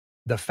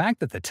The fact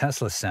that the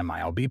Tesla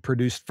Semi will be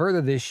produced further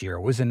this year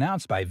was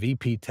announced by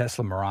VP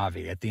Tesla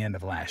Moravi at the end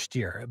of last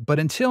year, but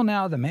until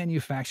now, the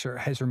manufacturer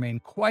has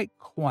remained quite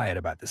quiet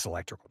about this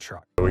electrical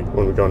truck.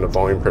 When we go into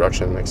volume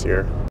production next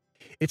year.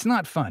 It's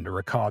not fun to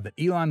recall that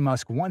Elon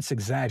Musk once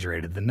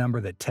exaggerated the number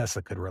that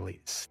Tesla could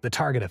release, the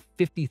target of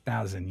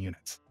 50,000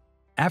 units.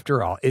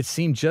 After all, it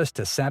seemed just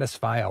to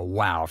satisfy a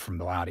wow from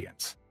the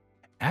audience.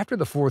 After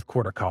the fourth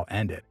quarter call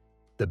ended,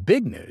 the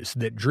big news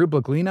that Drew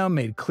Buglino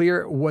made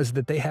clear was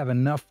that they have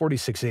enough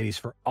 4680s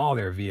for all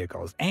their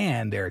vehicles,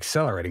 and they're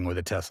accelerating with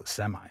the Tesla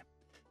Semi.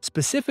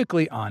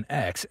 Specifically on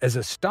X, as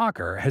a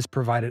stalker has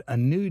provided a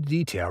new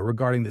detail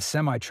regarding the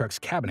semi-truck's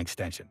cabin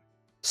extension.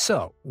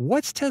 So,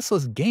 what's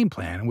Tesla's game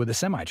plan with the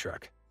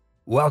semi-truck?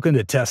 Welcome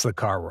to Tesla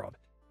Car World.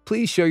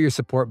 Please show your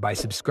support by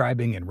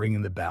subscribing and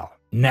ringing the bell.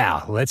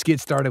 Now, let's get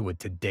started with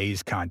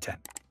today's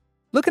content.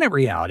 Looking at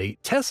reality,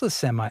 Tesla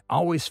Semi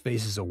always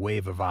faces a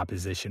wave of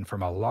opposition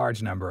from a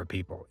large number of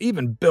people.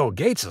 Even Bill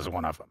Gates is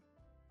one of them.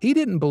 He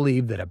didn't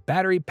believe that a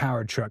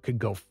battery-powered truck could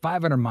go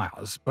 500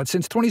 miles, but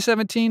since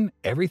 2017,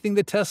 everything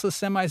the Tesla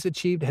Semi's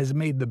achieved has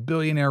made the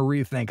billionaire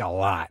rethink a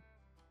lot.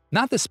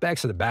 Not the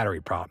specs or the battery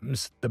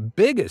problems. The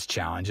biggest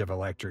challenge of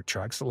electric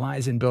trucks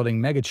lies in building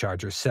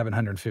Megachargers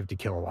 750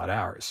 kilowatt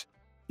hours.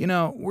 You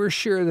know, we're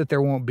sure that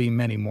there won't be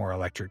many more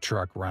electric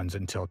truck runs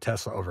until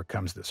Tesla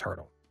overcomes this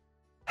hurdle.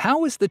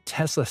 How is the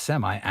Tesla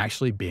Semi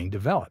actually being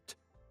developed?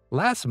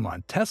 Last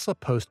month, Tesla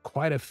posted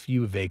quite a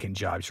few vacant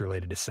jobs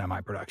related to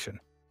semi-production.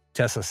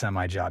 Tesla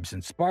Semi jobs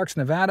in Sparks,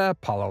 Nevada,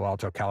 Palo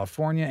Alto,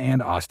 California,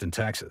 and Austin,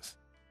 Texas.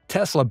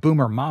 Tesla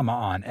Boomer Mama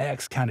on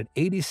X counted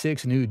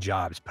 86 new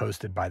jobs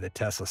posted by the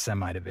Tesla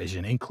Semi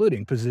division,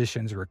 including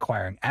positions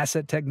requiring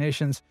asset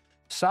technicians,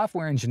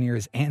 software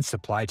engineers, and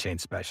supply chain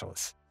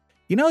specialists.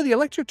 You know, the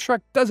electric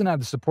truck doesn't have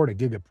the support of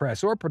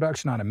gigapress or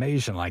production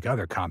automation like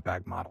other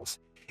compact models.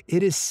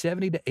 It is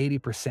 70 to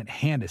 80%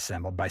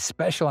 hand-assembled by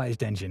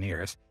specialized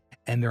engineers,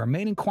 and the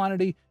remaining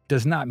quantity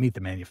does not meet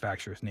the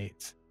manufacturer's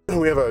needs.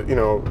 We have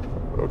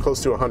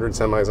close to 100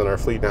 semis in our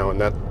fleet now,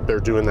 and that they're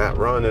doing that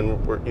run,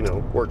 and we're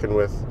working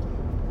with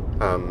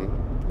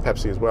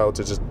Pepsi as well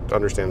to just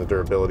understand the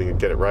durability and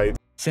get it right.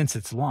 Since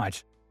its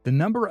launch, the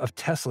number of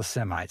Tesla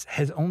Semis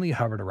has only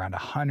hovered around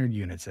 100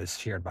 units as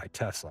shared by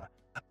Tesla,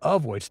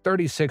 of which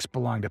 36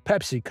 belong to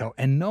PepsiCo,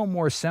 and no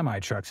more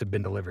semi-trucks have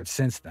been delivered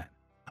since then.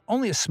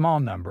 Only a small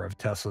number of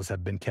Teslas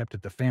have been kept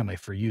at the family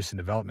for use in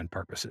development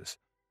purposes.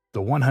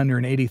 The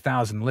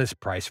 $180,000 list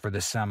price for the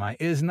Semi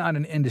is not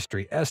an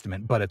industry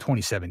estimate, but a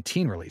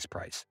 2017 release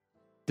price.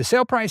 The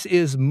sale price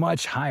is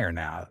much higher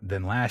now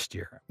than last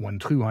year, when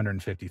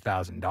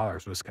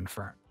 $250,000 was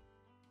confirmed.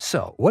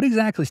 So, what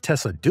exactly is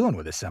Tesla doing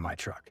with the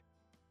semi-truck?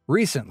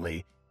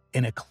 Recently,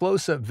 in a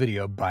close-up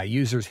video by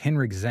users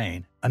Henrik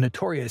Zane, a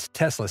notorious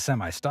Tesla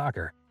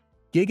semi-stalker,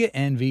 Giga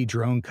NV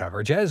drone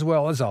coverage, as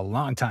well as a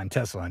longtime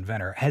Tesla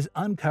inventor, has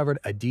uncovered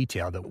a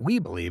detail that we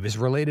believe is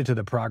related to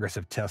the progress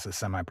of Tesla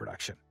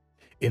semi-production.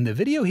 In the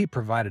video he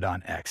provided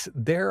on X,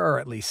 there are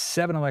at least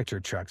 7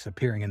 electric trucks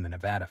appearing in the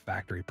Nevada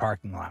factory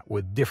parking lot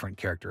with different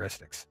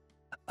characteristics.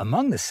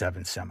 Among the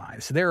 7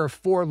 semis, there are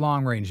 4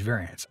 long-range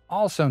variants,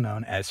 also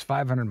known as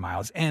 500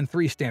 miles, and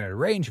 3 standard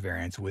range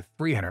variants with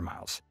 300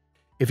 miles.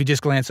 If you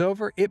just glance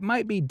over, it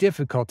might be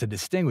difficult to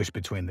distinguish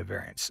between the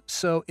variants,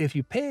 so if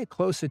you pay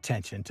close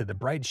attention to the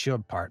bright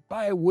shield part,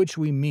 by which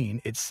we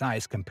mean its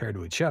size compared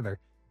to each other,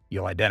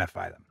 you'll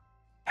identify them.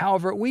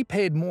 However, we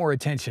paid more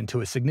attention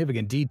to a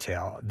significant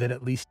detail that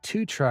at least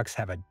 2 trucks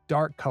have a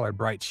dark-colored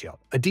bright shield,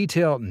 a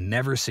detail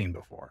never seen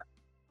before.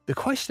 The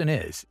question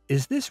is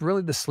this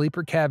really the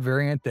sleeper cab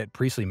variant that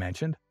Priestley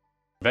mentioned?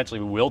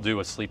 Eventually, we will do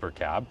a sleeper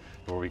cab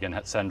where we can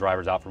send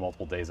drivers out for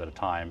multiple days at a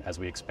time as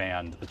we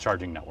expand the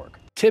charging network.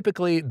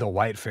 Typically, the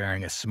white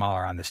fairing is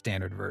smaller on the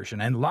standard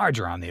version and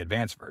larger on the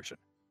advanced version.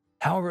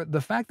 However, the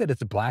fact that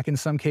it's black in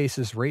some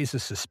cases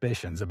raises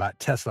suspicions about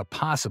Tesla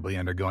possibly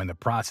undergoing the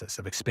process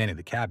of expanding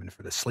the cabin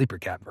for the sleeper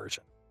cab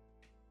version.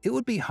 It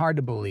would be hard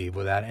to believe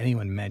without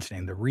anyone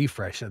mentioning the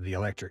refresh of the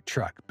electric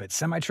truck, but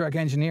Semi-Truck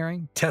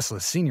Engineering,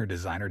 Tesla's senior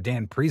designer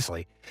Dan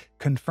Priestley,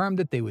 confirmed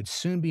that they would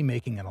soon be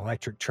making an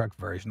electric truck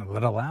version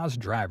that allows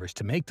drivers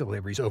to make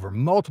deliveries over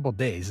multiple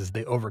days as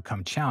they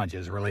overcome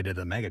challenges related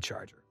to the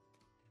Megacharger.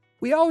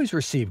 We always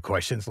receive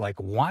questions like,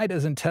 why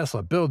doesn't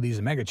Tesla build these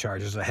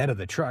Megachargers ahead of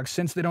the trucks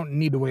since they don't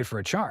need to wait for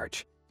a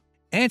charge?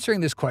 Answering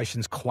this question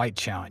is quite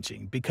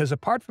challenging because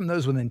apart from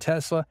those within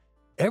Tesla,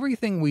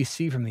 everything we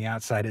see from the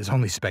outside is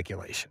only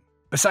speculation.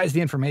 Besides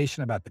the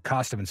information about the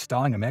cost of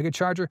installing a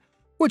Megacharger,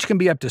 which can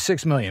be up to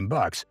 $6 million,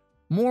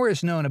 more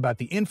is known about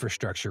the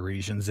infrastructure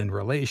regions in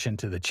relation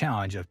to the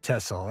challenge of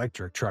Tesla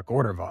electric truck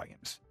order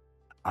volumes.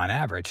 On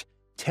average,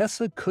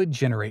 Tesla could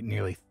generate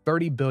nearly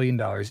 $30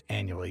 billion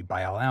annually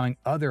by allowing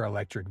other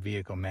electric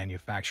vehicle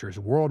manufacturers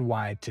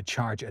worldwide to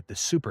charge at the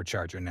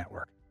supercharger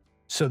network.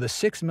 So the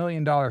 $6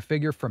 million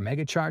figure for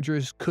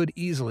Megachargers could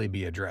easily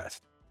be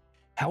addressed.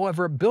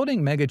 However,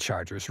 building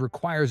Megachargers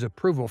requires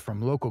approval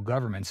from local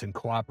governments and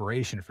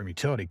cooperation from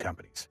utility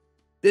companies.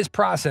 This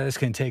process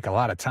can take a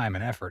lot of time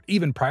and effort,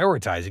 even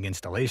prioritizing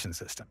installation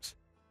systems.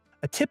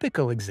 A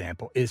typical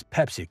example is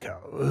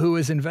PepsiCo, who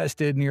has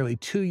invested nearly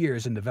 2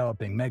 years in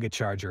developing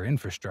Megacharger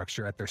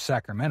infrastructure at their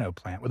Sacramento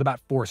plant with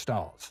about 4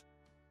 stalls.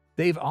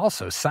 They've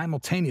also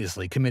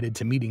simultaneously committed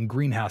to meeting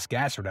greenhouse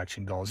gas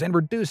reduction goals and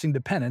reducing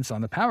dependence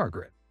on the power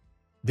grid.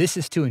 This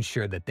is to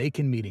ensure that they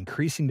can meet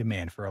increasing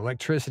demand for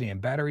electricity and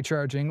battery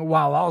charging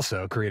while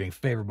also creating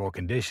favorable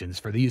conditions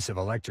for the use of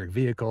electric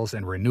vehicles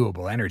and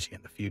renewable energy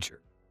in the future.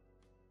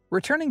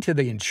 Returning to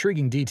the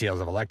intriguing details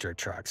of electric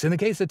trucks, in the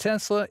case of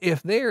Tesla,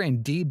 if they are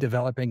indeed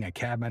developing a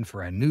cabin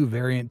for a new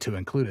variant to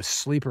include a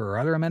sleeper or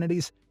other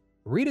amenities,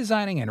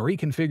 redesigning and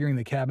reconfiguring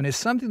the cabin is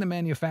something the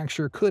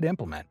manufacturer could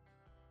implement.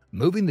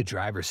 Moving the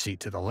driver's seat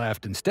to the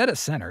left instead of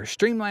center,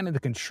 streamlining the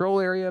control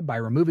area by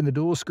removing the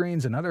dual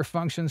screens and other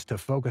functions to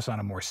focus on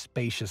a more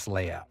spacious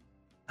layout.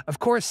 Of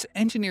course,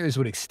 engineers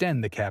would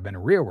extend the cabin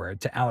rearward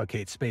to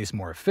allocate space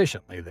more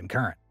efficiently than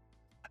current.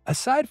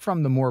 Aside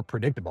from the more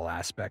predictable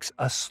aspects,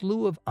 a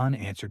slew of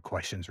unanswered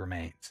questions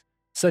remains,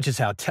 such as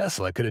how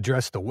Tesla could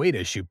address the weight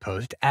issue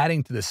posed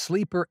adding to the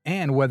sleeper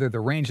and whether the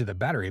range of the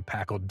battery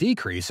pack will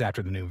decrease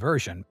after the new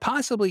version,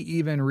 possibly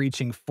even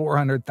reaching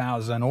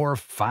 $400,000 or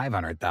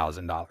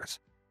 $500,000.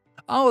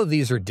 All of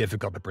these are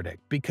difficult to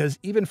predict because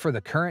even for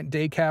the current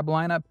day cab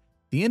lineup,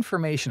 the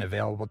information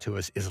available to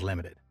us is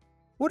limited.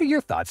 What are your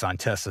thoughts on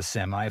Tesla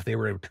Semi if they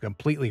were to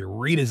completely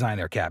redesign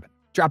their cabin?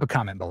 Drop a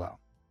comment below.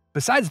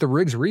 Besides the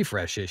rig's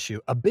refresh issue,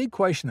 a big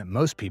question that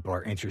most people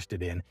are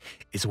interested in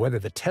is whether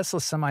the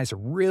Tesla Semis are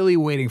really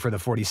waiting for the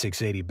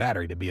 4680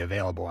 battery to be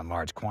available in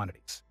large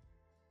quantities.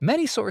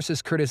 Many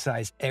sources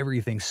criticize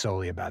everything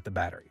solely about the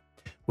battery.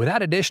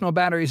 Without additional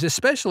batteries,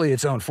 especially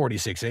its own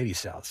 4680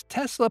 cells,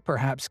 Tesla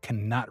perhaps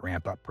cannot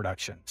ramp up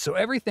production, so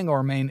everything will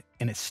remain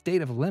in a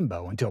state of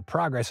limbo until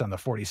progress on the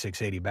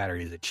 4680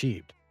 battery is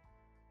achieved.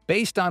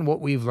 Based on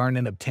what we've learned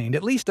and obtained,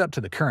 at least up to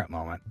the current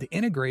moment, the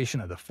integration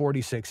of the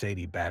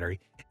 4680 battery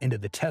into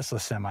the Tesla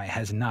Semi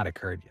has not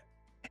occurred yet.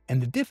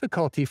 And the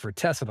difficulty for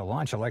Tesla to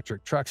launch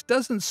electric trucks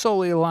doesn't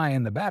solely lie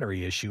in the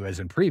battery issue as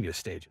in previous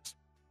stages.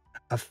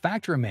 A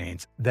fact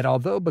remains that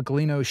although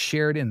Baglino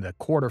shared in the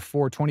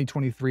Q4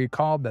 2023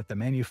 call that the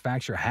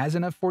manufacturer has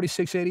enough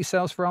 4680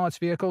 cells for all its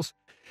vehicles,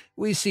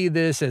 we see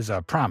this as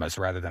a promise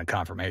rather than a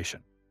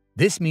confirmation.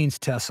 This means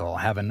Tesla will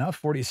have enough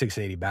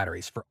 4680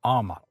 batteries for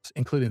all models,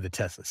 including the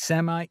Tesla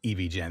Semi,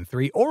 EV Gen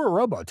 3, or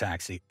a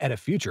robotaxi at a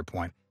future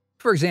point,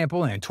 for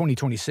example in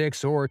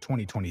 2026 or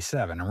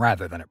 2027,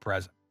 rather than at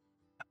present.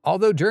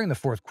 Although during the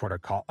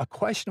Q4 call, a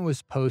question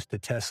was posed to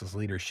Tesla's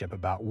leadership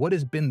about what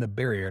has been the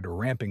barrier to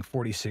ramping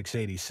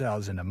 4680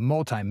 cells into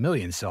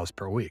multi-million cells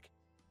per week.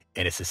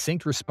 In a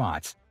succinct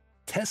response,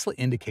 Tesla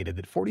indicated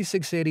that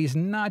 4680 is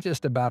not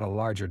just about a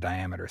larger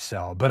diameter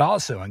cell, but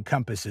also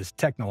encompasses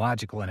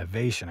technological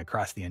innovation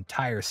across the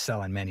entire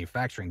cell and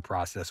manufacturing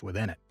process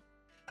within it.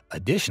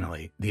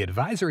 Additionally, the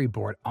advisory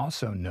board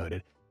also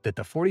noted that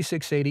the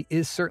 4680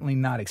 is certainly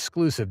not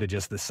exclusive to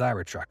just the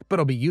Cybertruck, but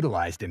will be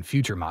utilized in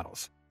future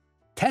models.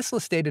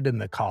 Tesla stated in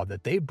the call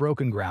that they've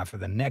broken ground for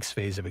the next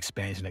phase of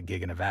expansion at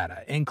Giga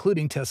Nevada,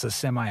 including Tesla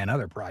Semi and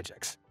other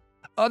projects.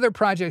 Other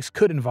projects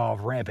could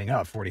involve ramping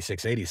up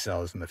 4680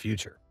 cells in the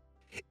future.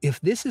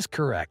 If this is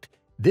correct,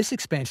 this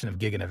expansion of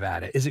Giga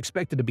Nevada is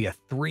expected to be a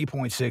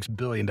 $3.6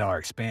 billion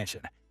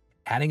expansion,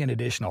 adding an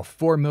additional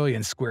 4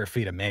 million square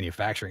feet of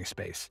manufacturing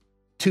space.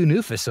 2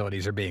 new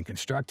facilities are being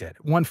constructed,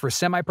 one for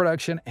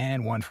semi-production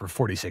and one for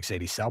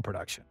 4680 cell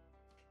production.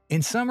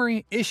 In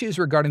summary, issues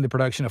regarding the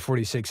production of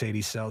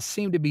 4680 cells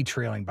seem to be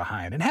trailing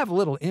behind and have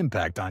little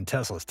impact on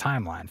Tesla's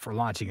timeline for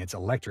launching its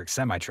electric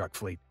semi-truck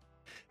fleet.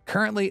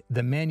 Currently,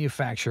 the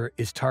manufacturer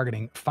is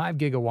targeting 5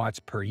 gigawatts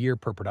per year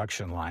per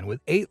production line, with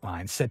 8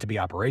 lines set to be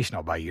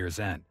operational by year's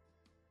end.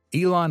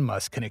 Elon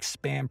Musk can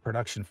expand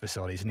production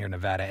facilities near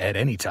Nevada at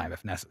any time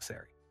if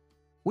necessary.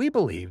 We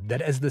believe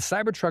that as the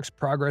Cybertruck's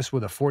progress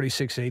with a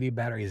 4680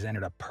 battery has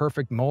entered a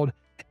perfect mold,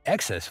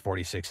 excess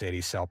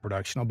 4680 cell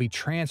production will be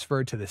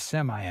transferred to the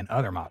Semi and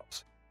other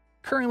models.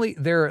 Currently,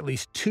 there are at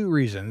least 2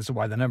 reasons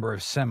why the number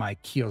of Semi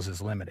keels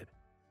is limited.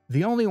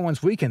 The only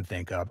ones we can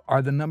think of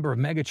are the number of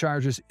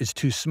Megachargers is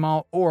too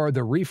small or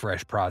the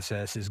refresh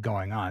process is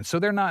going on, so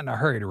they're not in a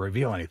hurry to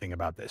reveal anything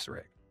about this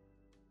rig.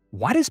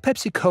 Why does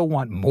PepsiCo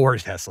want more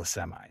Tesla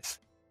Semis?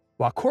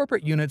 While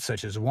corporate units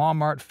such as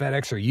Walmart,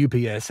 FedEx,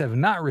 or UPS have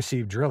not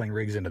received drilling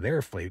rigs into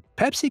their fleet,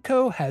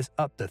 PepsiCo has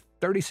up to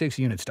 36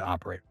 units to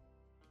operate.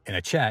 In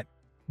a chat,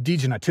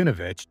 Dijan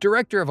Atunovich,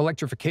 director of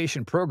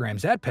electrification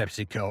programs at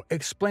PepsiCo,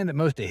 explained that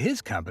most of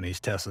his company's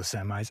Tesla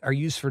Semis are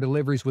used for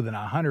deliveries within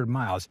 100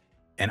 miles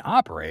and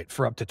operate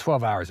for up to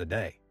 12 hours a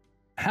day.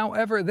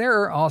 However, there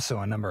are also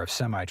a number of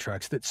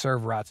semi-trucks that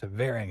serve routes of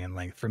varying in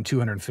length from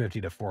 250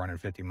 to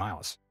 450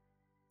 miles.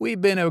 We've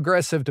been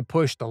aggressive to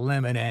push the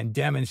limit and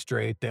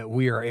demonstrate that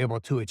we are able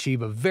to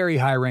achieve a very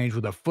high range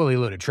with a fully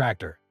loaded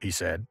tractor, he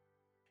said.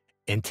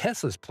 In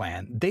Tesla's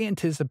plan, they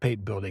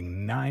anticipate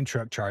building 9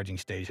 truck charging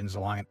stations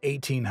along an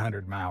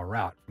 1,800-mile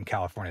route from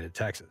California to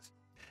Texas.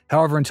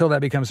 However, until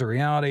that becomes a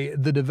reality,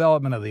 the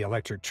development of the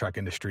electric truck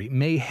industry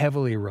may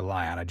heavily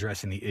rely on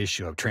addressing the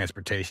issue of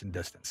transportation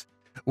distance,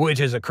 which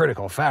is a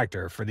critical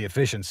factor for the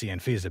efficiency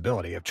and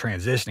feasibility of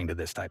transitioning to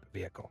this type of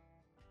vehicle.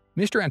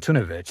 Mr.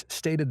 Antunovich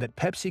stated that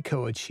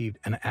PepsiCo achieved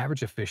an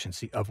average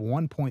efficiency of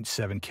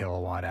 1.7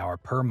 kilowatt-hour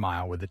per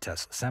mile with the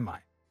Tesla Semi.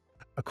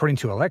 According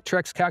to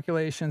Electrek's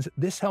calculations,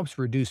 this helps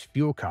reduce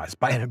fuel costs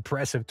by an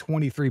impressive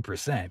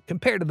 23%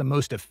 compared to the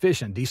most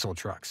efficient diesel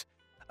trucks,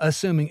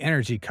 assuming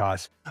energy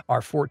costs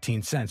are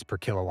 14 cents per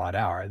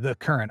kilowatt-hour, the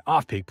current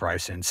off-peak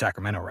price in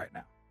Sacramento right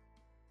now.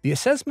 The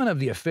assessment of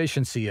the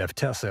efficiency of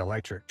Tesla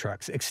electric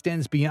trucks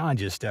extends beyond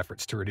just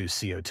efforts to reduce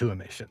CO2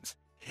 emissions.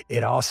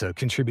 It also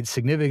contributes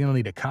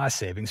significantly to cost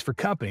savings for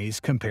companies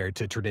compared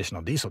to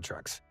traditional diesel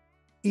trucks.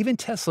 Even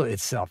Tesla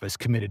itself is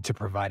committed to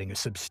providing a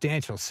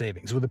substantial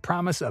savings with a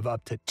promise of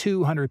up to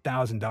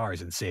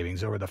 $200,000 in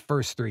savings over the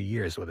first 3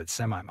 years with its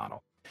Semi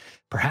model.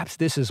 Perhaps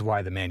this is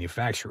why the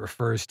manufacturer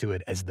refers to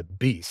it as the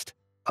Beast,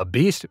 a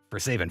beast for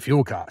saving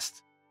fuel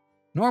costs.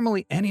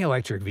 Normally, any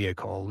electric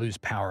vehicle will lose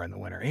power in the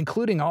winter,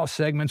 including all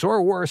segments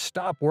or worse,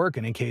 stop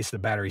working in case the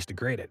battery's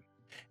degraded.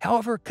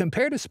 However,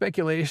 compared to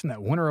speculation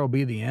that winter will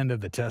be the end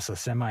of the Tesla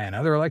Semi and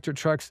other electric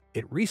trucks,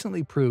 it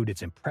recently proved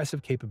its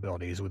impressive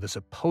capabilities with a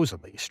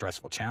supposedly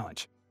stressful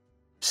challenge.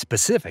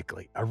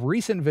 Specifically, a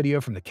recent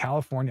video from the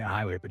California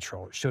Highway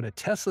Patrol showed a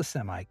Tesla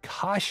Semi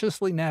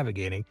cautiously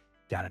navigating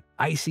down an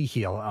icy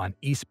hill on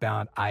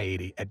eastbound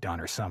I-80 at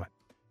Donner Summit.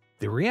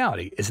 The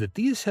reality is that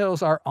these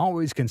hills are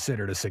always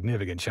considered a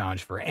significant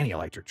challenge for any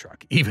electric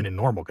truck, even in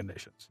normal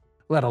conditions,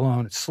 let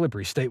alone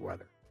slippery state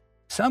weather.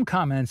 Some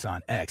comments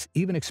on X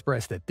even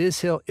expressed that this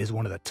hill is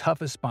one of the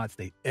toughest spots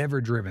they've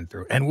ever driven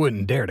through and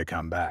wouldn't dare to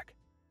come back.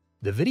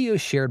 The video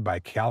shared by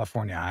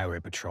California Highway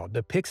Patrol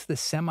depicts the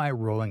Semi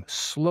rolling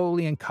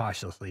slowly and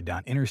cautiously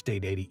down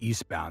Interstate 80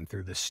 eastbound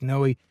through the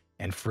snowy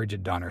and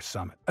frigid Donner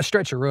Summit, a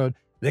stretch of road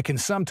that can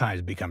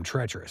sometimes become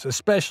treacherous,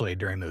 especially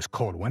during those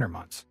cold winter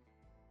months.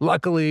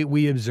 Luckily,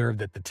 we observed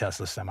that the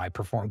Tesla Semi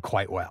performed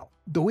quite well.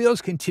 The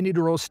wheels continued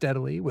to roll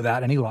steadily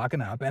without any locking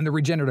up, and the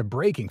regenerative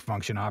braking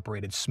function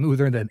operated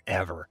smoother than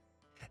ever.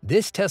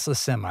 This Tesla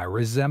Semi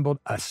resembled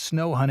a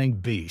snow hunting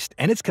beast,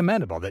 and it's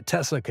commendable that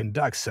Tesla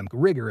conducts some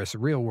rigorous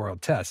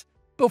real-world tests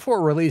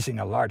before releasing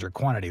a larger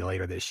quantity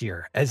later this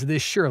year, as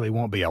this surely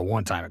won't be a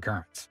one-time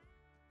occurrence.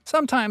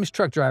 Sometimes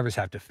truck drivers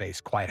have to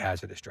face quite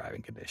hazardous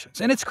driving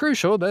conditions, and it's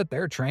crucial that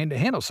they're trained to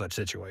handle such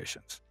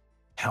situations.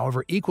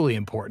 However, equally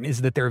important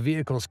is that their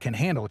vehicles can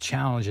handle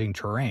challenging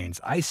terrains,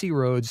 icy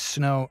roads,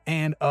 snow,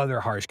 and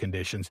other harsh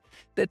conditions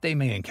that they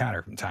may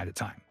encounter from time to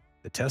time.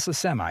 The Tesla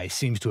Semi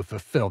seems to have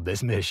fulfilled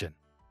this mission.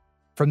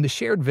 From the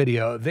shared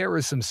video, there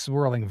were some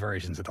swirling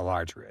versions of the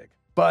large rig,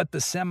 but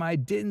the Semi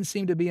didn't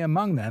seem to be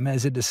among them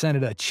as it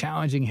descended a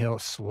challenging hill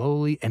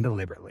slowly and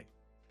deliberately.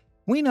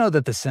 We know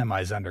that the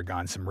Semi's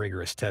undergone some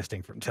rigorous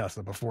testing from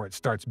Tesla before it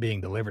starts being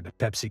delivered to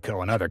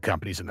PepsiCo and other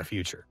companies in the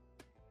future.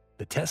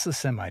 The Tesla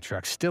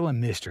Semi-truck's still a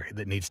mystery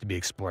that needs to be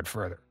explored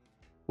further.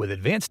 With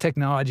advanced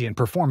technology and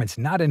performance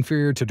not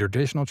inferior to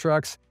traditional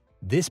trucks,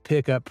 this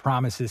pickup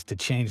promises to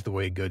change the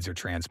way goods are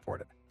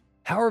transported.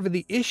 However,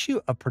 the issue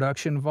of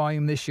production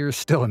volume this year is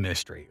still a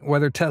mystery.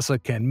 Whether Tesla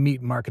can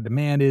meet market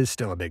demand is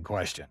still a big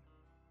question.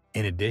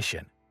 In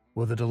addition,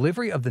 will the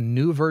delivery of the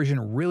new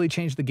version really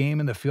change the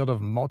game in the field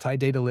of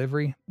multi-day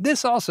delivery?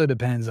 This also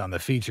depends on the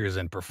features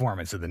and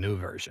performance of the new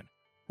version,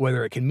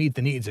 whether it can meet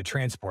the needs of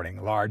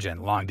transporting large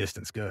and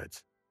long-distance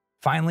goods.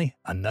 Finally,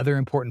 another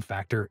important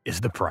factor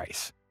is the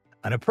price.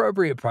 An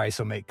appropriate price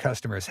will make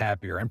customers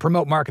happier and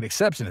promote market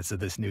acceptance of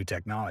this new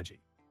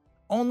technology.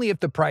 Only if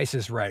the price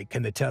is right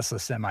can the Tesla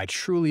Semi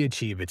truly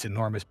achieve its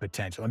enormous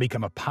potential and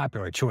become a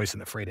popular choice in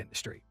the freight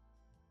industry.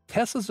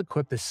 Tesla's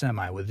equipped the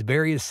Semi with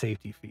various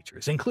safety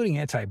features, including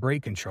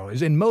anti-brake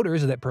controllers and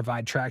motors that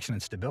provide traction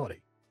and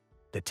stability.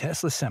 The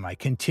Tesla Semi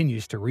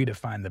continues to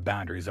redefine the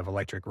boundaries of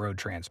electric road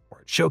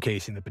transport,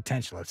 showcasing the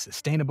potential of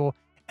sustainable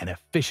and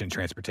efficient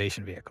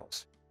transportation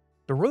vehicles.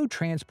 The road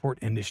transport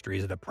industry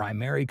is the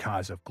primary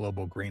cause of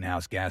global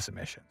greenhouse gas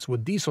emissions,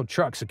 with diesel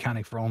trucks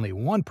accounting for only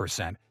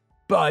 1%,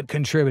 but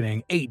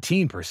contributing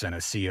 18%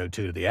 of CO2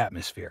 to the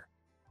atmosphere.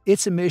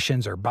 Its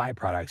emissions are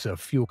byproducts of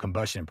fuel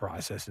combustion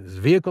processes,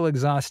 vehicle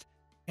exhaust,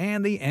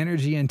 and the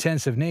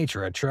energy-intensive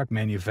nature of truck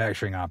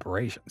manufacturing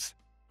operations.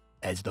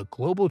 As the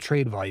global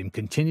trade volume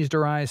continues to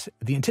rise,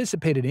 the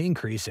anticipated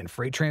increase in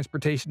freight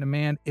transportation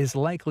demand is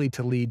likely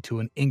to lead to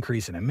an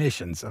increase in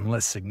emissions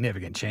unless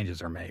significant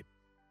changes are made.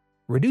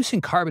 Reducing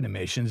carbon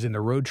emissions in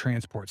the road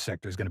transport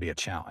sector is going to be a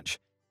challenge.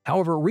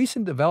 However,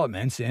 recent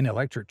developments in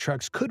electric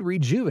trucks could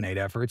rejuvenate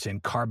efforts in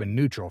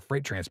carbon-neutral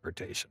freight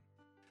transportation.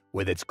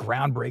 With its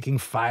groundbreaking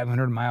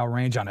 500-mile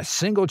range on a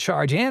single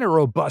charge and a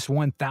robust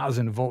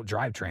 1,000-volt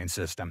drivetrain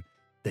system,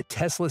 the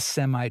Tesla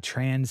Semi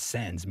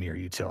transcends mere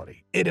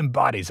utility. It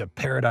embodies a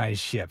paradigm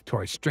shift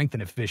towards strength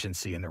and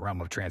efficiency in the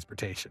realm of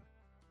transportation.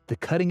 The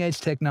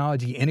cutting-edge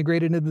technology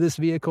integrated into this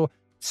vehicle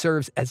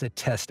serves as a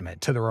testament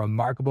to the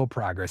remarkable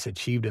progress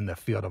achieved in the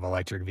field of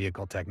electric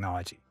vehicle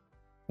technology.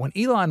 When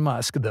Elon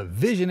Musk, the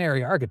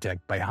visionary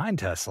architect behind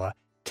Tesla,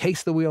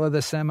 takes the wheel of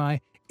the Semi,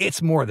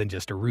 It's more than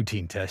just a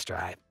routine test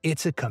drive.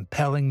 It's a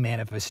compelling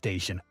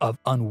manifestation of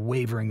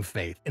unwavering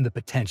faith in the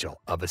potential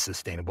of a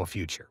sustainable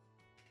future.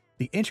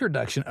 The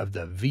introduction of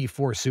the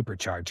V4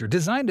 supercharger,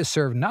 designed to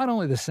serve not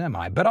only the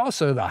Semi, but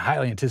also the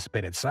highly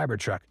anticipated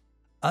Cybertruck,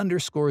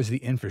 underscores the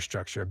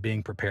infrastructure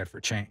being prepared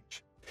for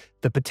change.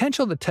 The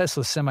potential of the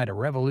Tesla Semi to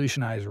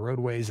revolutionize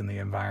roadways and the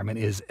environment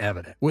is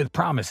evident, with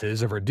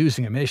promises of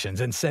reducing emissions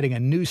and setting a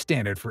new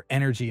standard for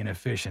energy and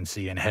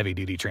efficiency in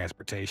heavy-duty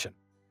transportation.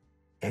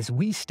 As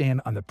we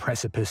stand on the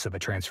precipice of a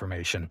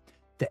transformation,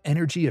 the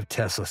energy of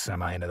Tesla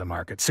Semi into the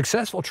market,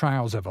 successful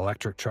trials of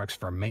electric trucks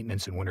for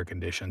maintenance in winter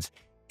conditions,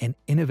 and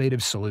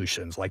innovative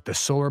solutions like the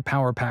solar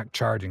power pack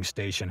charging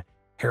station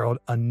herald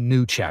a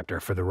new chapter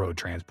for the road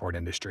transport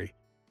industry.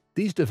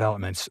 These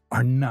developments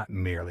are not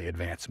merely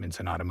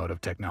advancements in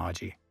automotive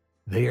technology.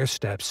 They are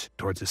steps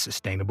towards a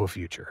sustainable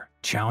future,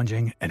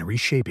 challenging and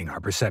reshaping our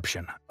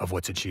perception of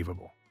what's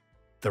achievable.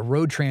 The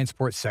road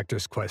transport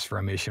sector's quest for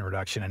emission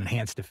reduction and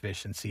enhanced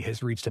efficiency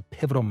has reached a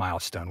pivotal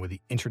milestone with the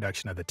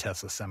introduction of the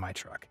Tesla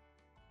Semi-Truck.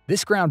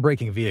 This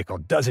groundbreaking vehicle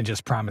doesn't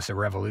just promise a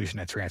revolution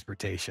in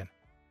transportation.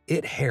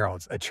 It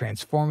heralds a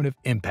transformative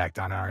impact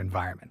on our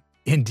environment.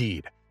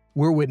 Indeed,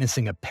 we're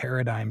witnessing a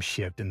paradigm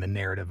shift in the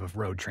narrative of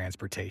road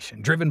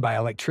transportation, driven by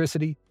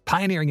electricity,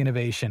 pioneering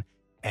innovation,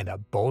 and a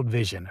bold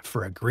vision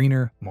for a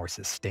greener, more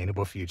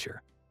sustainable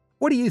future.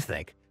 What do you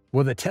think?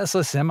 Will the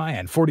Tesla Semi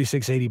and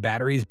 4680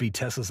 batteries be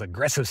Tesla's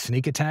aggressive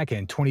sneak attack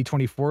in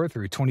 2024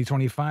 through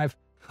 2025?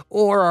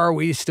 Or are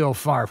we still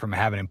far from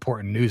having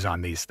important news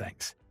on these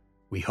things?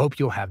 We hope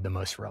you'll have the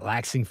most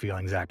relaxing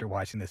feelings after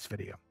watching this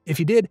video. If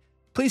you did,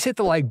 please hit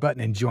the like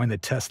button and join the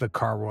Tesla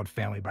Car World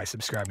family by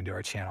subscribing to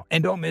our channel.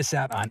 And don't miss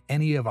out on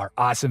any of our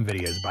awesome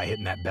videos by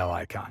hitting that bell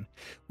icon.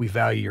 We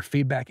value your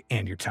feedback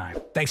and your time.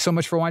 Thanks so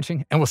much for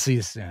watching, and we'll see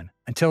you soon.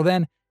 Until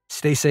then,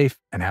 stay safe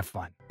and have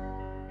fun.